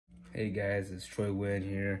Hey guys, it's Troy Wynn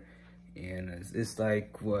here, and it's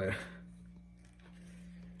like what,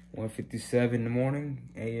 1:57 in the morning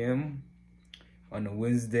a.m. on a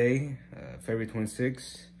Wednesday, February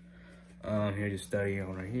 26th. I'm here just studying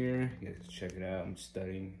on right here. You guys check it out. I'm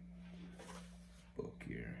studying book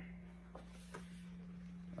here.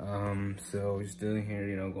 So we're just doing here,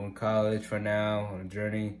 going to college for now on a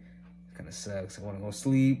journey. Kind of sucks. I want to go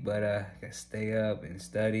sleep, but I gotta stay up and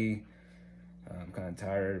study. I'm kind of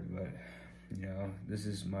tired, but this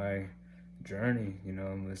is my journey.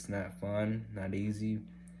 It's not fun, not easy.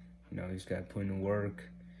 You just gotta put in the work,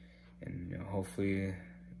 and hopefully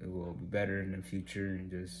it will be better in the future. And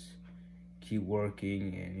just keep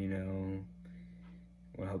working, and I want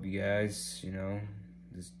to help you guys.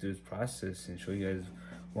 Just do this process and show you guys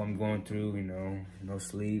what I'm going through. No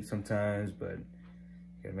sleep sometimes, but you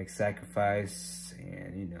gotta make sacrifice,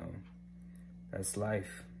 and that's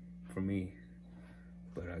life for me.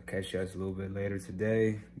 But I'll catch you guys a little bit later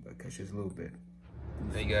today.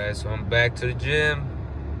 Hey guys, so I'm back to the gym.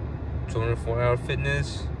 24-hour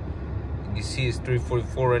fitness. You can see it's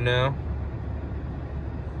 3:44 right now.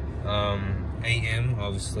 AM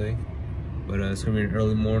obviously. But it's gonna be an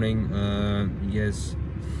early morning. You guys,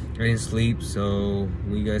 I didn't sleep, so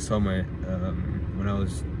you guys saw my when I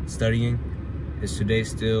was studying. It's today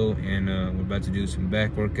still, and we're about to do some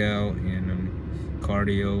back workout and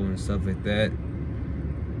cardio and stuff like that.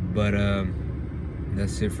 But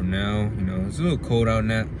that's it for now. It's a little cold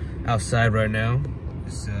outside right now.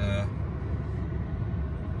 It's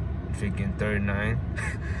freaking 39.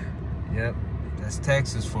 Yep, that's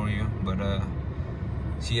Texas for you. But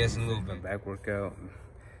see you guys in a little bit. Back workout.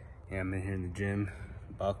 Yeah, I'm in here in the gym,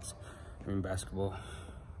 basketball,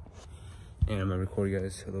 and I'm gonna record you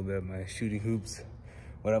guys a little bit of my shooting hoops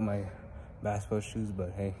without my basketball shoes.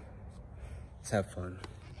 But hey, let's have fun.